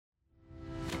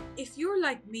If you're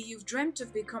like me, you've dreamt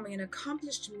of becoming an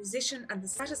accomplished musician and the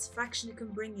satisfaction it can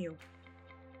bring you.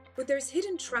 But there's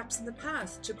hidden traps in the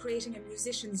path to creating a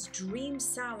musician's dream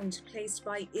sound placed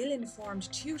by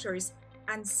ill-informed tutors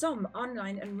and some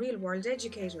online and real-world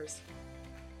educators.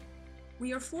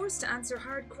 We are forced to answer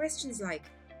hard questions like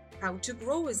how to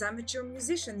grow as amateur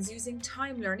musicians using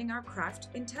time learning our craft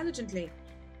intelligently,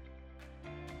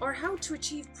 or how to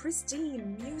achieve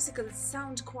pristine musical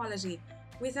sound quality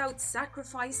without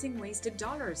sacrificing wasted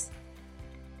dollars.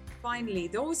 Finally,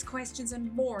 those questions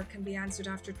and more can be answered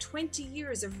after 20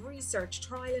 years of research,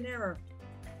 trial and error.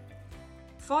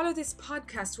 Follow this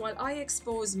podcast while I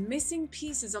expose missing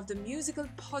pieces of the musical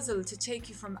puzzle to take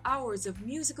you from hours of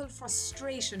musical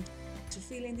frustration to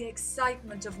feeling the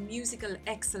excitement of musical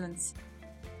excellence.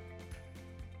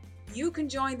 You can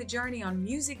join the journey on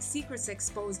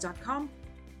MusicSecretsExposed.com.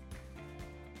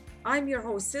 I'm your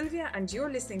host Sylvia, and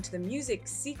you're listening to the Music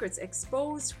Secrets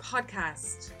Exposed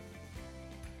podcast.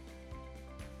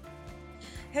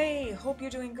 Hey, hope you're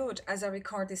doing good. As I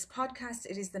record this podcast,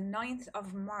 it is the 9th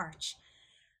of March.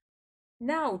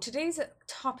 Now, today's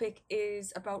topic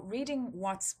is about reading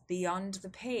what's beyond the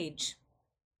page.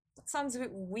 That sounds a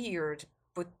bit weird,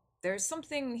 but there's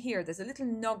something here. There's a little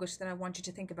nugget that I want you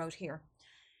to think about here.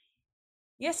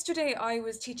 Yesterday, I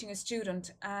was teaching a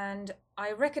student and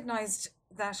I recognized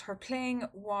that her playing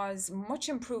was much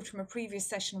improved from a previous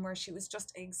session where she was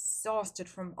just exhausted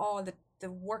from all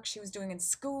the work she was doing in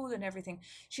school and everything.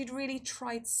 She'd really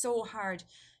tried so hard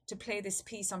to play this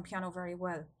piece on piano very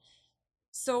well.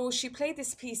 So she played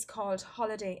this piece called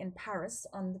Holiday in Paris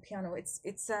on the piano.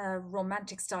 It's a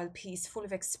romantic style piece full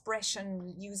of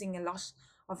expression, using a lot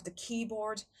of the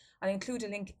keyboard. I'll include a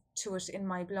link to it in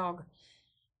my blog.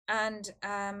 And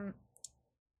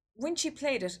when she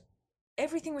played it,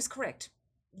 everything was correct.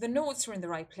 The notes were in the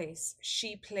right place.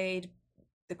 She played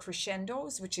the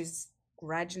crescendos, which is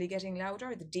gradually getting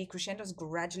louder, the decrescendos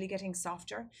gradually getting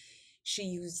softer. She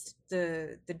used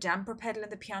the damper pedal in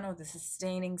the piano. The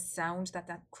sustaining sound that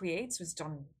creates was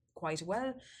done quite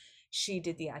well. She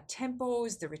did the add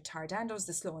tempos, the ritardandos,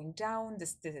 the slowing down,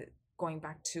 the going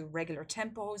back to regular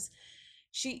tempos.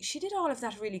 She did all of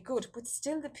that really good, but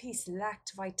still the piece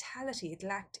lacked vitality. It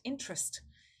lacked interest.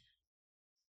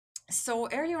 So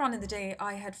earlier on in the day,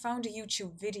 I had found a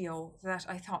YouTube video that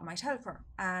I thought might help her,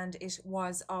 and it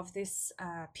was of this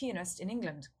pianist in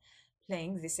England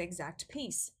playing this exact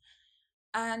piece.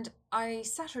 And I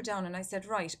sat her down and I said,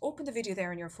 right, open the video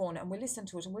there on your phone and we'll listen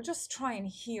to it and we'll just try and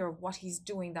hear what he's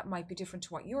doing that might be different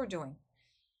to what you're doing.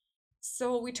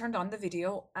 So we turned on the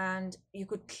video and you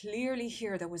could clearly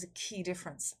hear there was a key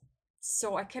difference.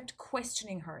 So I kept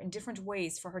questioning her in different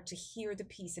ways for her to hear the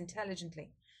piece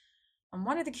intelligently. And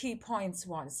one of the key points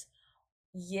was,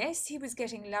 yes, he was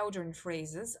getting louder in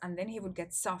phrases and then he would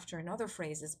get softer in other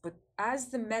phrases. But as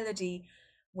the melody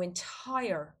went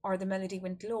higher or the melody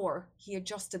went lower, he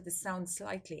adjusted the sound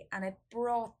slightly and it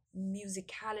brought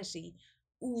musicality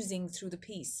oozing through the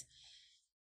piece.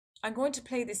 I'm going to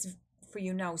play this for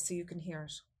you now so you can hear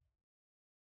it.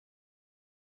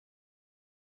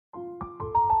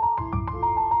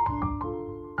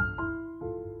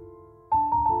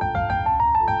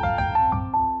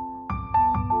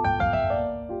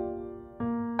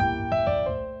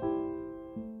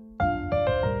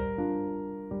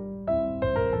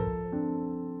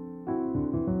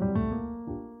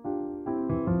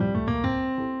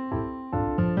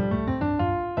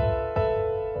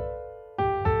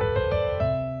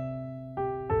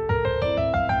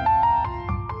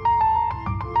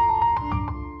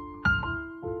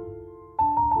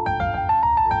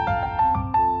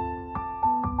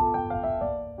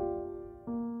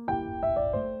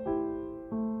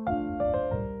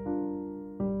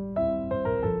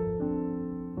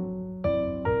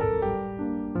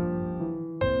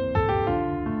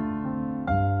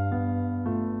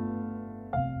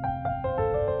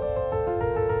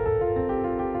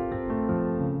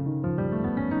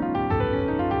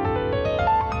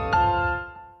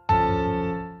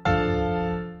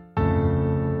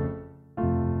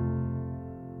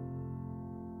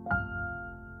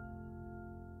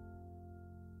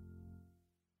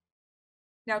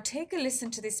 Now take a listen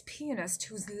to this pianist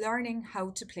who's learning how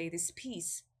to play this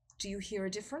piece. Do you hear a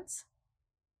difference?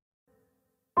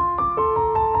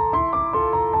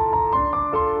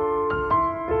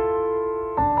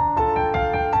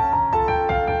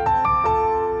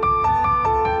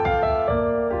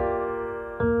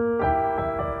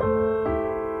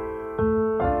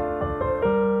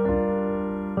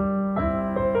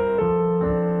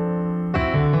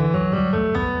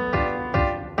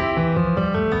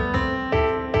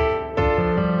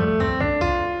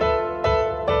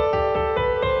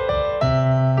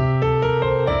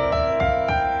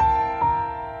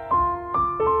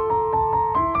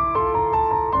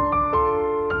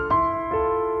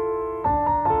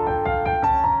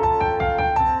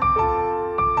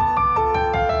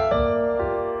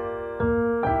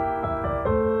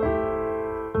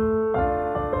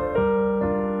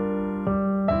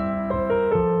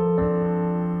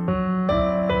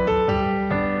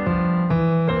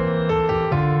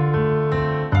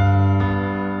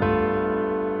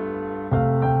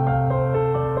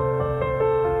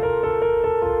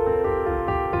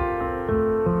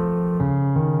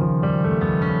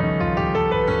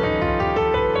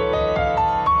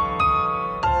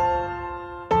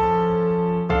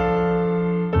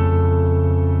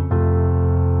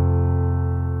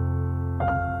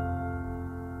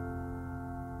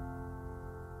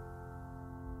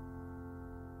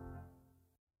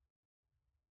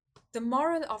 The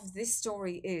moral of this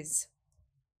story is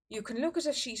you can look at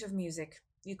a sheet of music,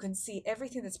 you can see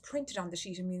everything that's printed on the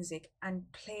sheet of music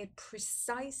and play it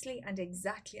precisely and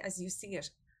exactly as you see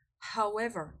it.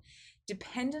 However,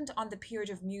 dependent on the period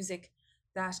of music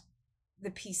that the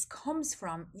piece comes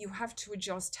from, you have to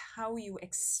adjust how you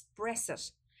express it.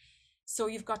 So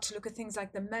you've got to look at things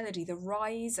like the melody, the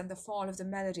rise and the fall of the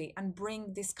melody, and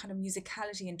bring this kind of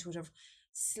musicality into it, of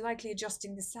slightly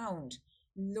adjusting the sound,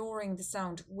 lowering the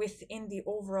sound within the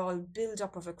overall build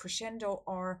up of a crescendo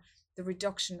or the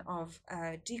reduction of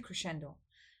a decrescendo.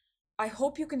 I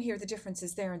hope you can hear the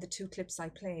differences there in the two clips I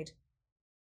played.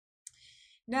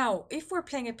 Now, if we're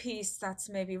playing a piece that's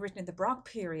maybe written in the Baroque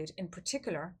period in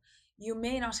particular, you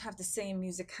may not have the same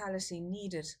musicality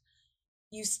needed.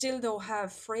 You still, though,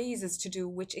 have phrases to do,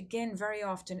 which again, very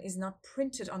often is not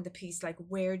printed on the piece, like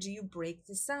where do you break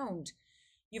the sound?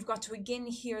 You've got to again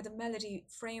hear the melody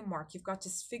framework. You've got to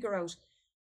figure out,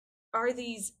 are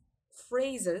these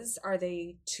phrases, are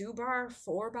they 2 bar,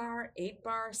 4 bar, 8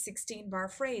 bar, 16 bar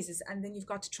phrases? And then you've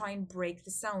got to try and break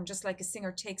the sound, just like a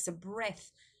singer takes a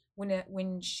breath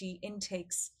when she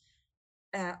intakes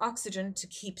oxygen to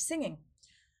keep singing.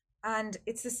 And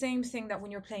it's the same thing that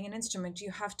when you're playing an instrument, you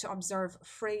have to observe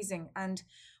phrasing. And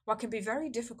what can be very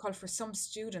difficult for some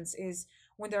students is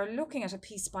when they're looking at a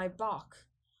piece by Bach,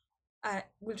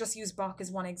 we'll just use Bach as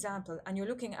one example, and you're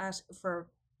looking at, for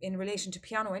in relation to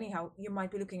piano anyhow, you might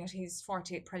be looking at his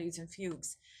 48 preludes and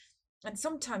fugues. And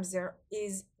sometimes there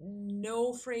is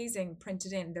no phrasing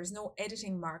printed in, there's no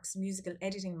editing marks, musical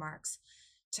editing marks,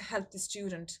 to help the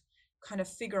student kind of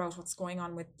figure out what's going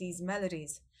on with these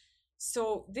melodies.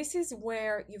 So this is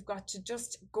where you've got to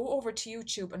just go over to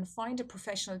YouTube and find a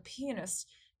professional pianist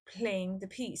playing the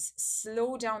piece.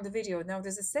 Slow down the video. Now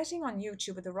there's a setting on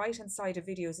YouTube at the right hand side of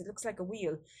videos. It looks like a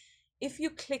wheel. If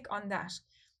you click on that,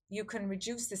 you can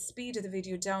reduce the speed of the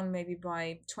video down maybe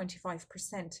by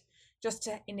 25%, just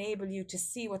to enable you to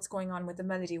see what's going on with the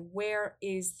melody. Where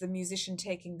is the musician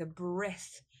taking the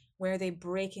breath? Where are they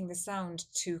breaking the sound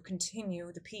to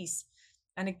continue the piece?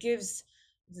 And it gives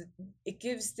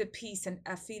the piece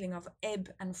a feeling of ebb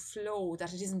and flow,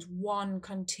 that it isn't one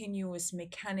continuous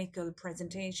mechanical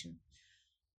presentation.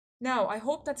 Now, I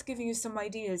hope that's giving you some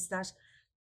ideas that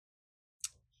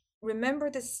remember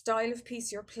the style of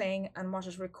piece you're playing and what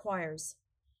it requires.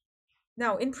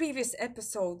 Now, in previous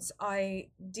episodes, I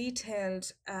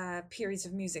detailed periods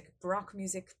of music: Baroque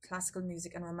music, classical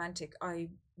music, and romantic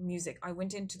music. I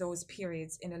went into those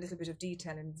periods in a little bit of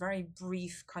detail in very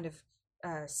brief kind of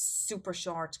super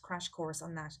short crash course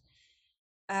on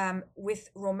that. With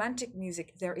romantic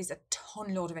music, there is a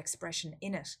ton load of expression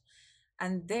in it.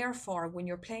 And therefore, when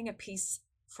you're playing a piece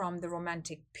from the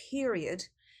romantic period,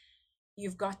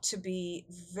 you've got to be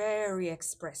very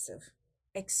expressive,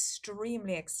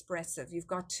 extremely expressive. You've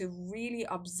got to really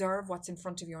observe what's in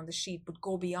front of you on the sheet, but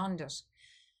go beyond it.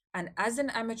 And as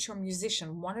an amateur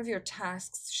musician, one of your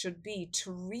tasks should be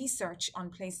to research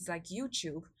on places like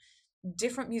YouTube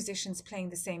different musicians playing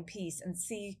the same piece and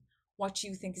see what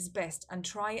you think is best, and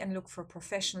try and look for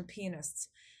professional pianists.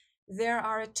 There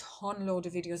are a ton load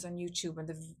of videos on YouTube, and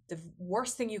the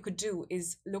worst thing you could do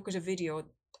is look at a video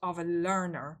of a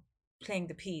learner playing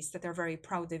the piece that they're very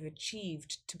proud they've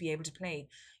achieved to be able to play.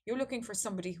 You're looking for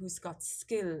somebody who's got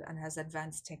skill and has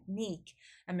advanced technique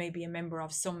and maybe a member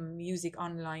of some music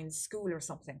online school or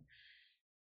something.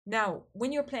 Now,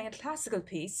 when you're playing a classical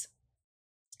piece,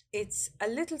 it's a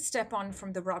little step on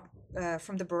from the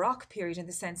Baroque period, in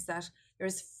the sense that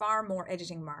there's far more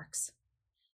editing marks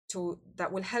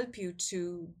that will help you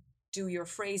to do your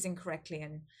phrasing correctly,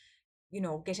 and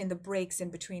get in the breaks in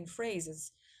between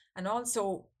phrases. And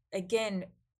also, again,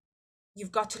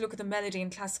 you've got to look at the melody in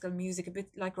classical music a bit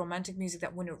like romantic music,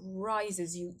 that when it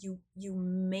rises, you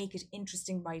make it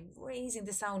interesting by raising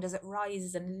the sound as it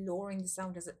rises and lowering the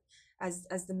sound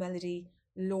as the melody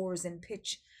lowers in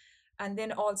pitch. And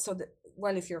then also,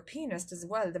 if you're a pianist as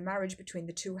well, the marriage between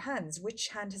the two hands, which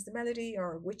hand has the melody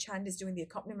or which hand is doing the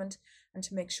accompaniment, and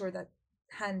to make sure that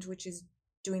hand which is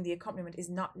doing the accompaniment is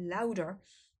not louder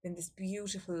than this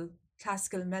beautiful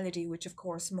classical melody, which of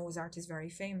course Mozart is very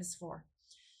famous for.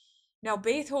 Now,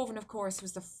 Beethoven, of course,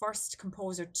 was the first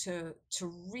composer to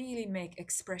really make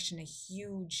expression a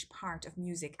huge part of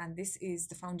music, and this is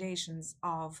the foundations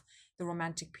of the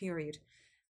Romantic period.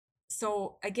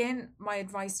 So again, my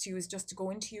advice to you is just to go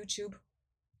into YouTube.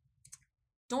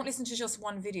 Don't listen to just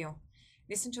one video.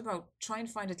 Listen to try and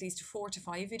find at least 4 to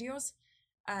 5 videos,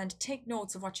 and take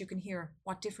notes of what you can hear,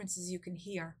 what differences you can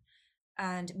hear,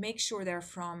 and make sure they're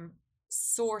from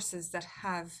sources that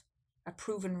have a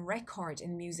proven record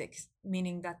in music,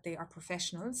 meaning that they are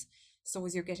professionals, so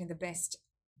as you're getting the best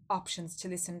options to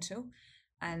listen to,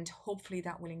 and hopefully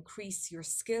that will increase your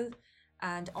skill,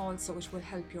 and also it will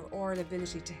help your oral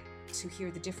ability to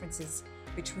hear the differences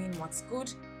between what's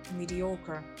good,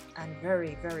 mediocre, and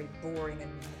very, very boring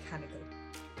and mechanical.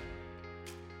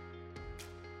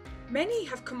 Many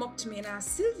have come up to me and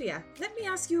asked, Sylvia, let me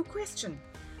ask you a question.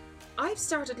 I've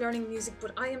started learning music,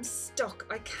 but I am stuck.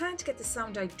 I can't get the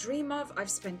sound I dream of. I've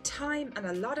spent time and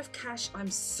a lot of cash.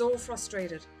 I'm so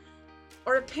frustrated.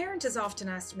 Or a parent has often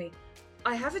asked me,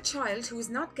 I have a child who is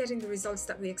not getting the results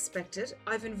that we expected.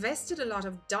 I've invested a lot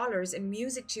of dollars in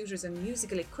music tutors and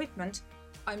musical equipment.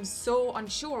 I'm so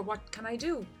unsure. What can I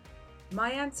do?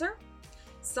 My answer?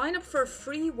 Sign up for a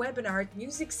free webinar at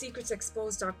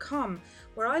musicsecretsexposed.com,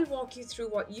 where I'll walk you through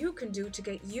what you can do to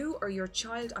get you or your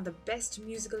child on the best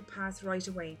musical path right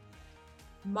away.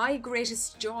 My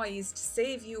greatest joy is to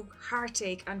save you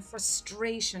heartache and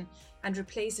frustration and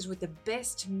replace it with the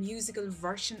best musical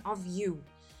version of you.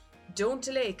 Don't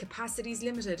delay, capacity is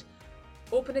limited.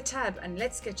 Open a tab and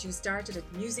let's get you started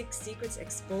at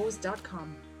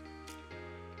musicsecretsexposed.com.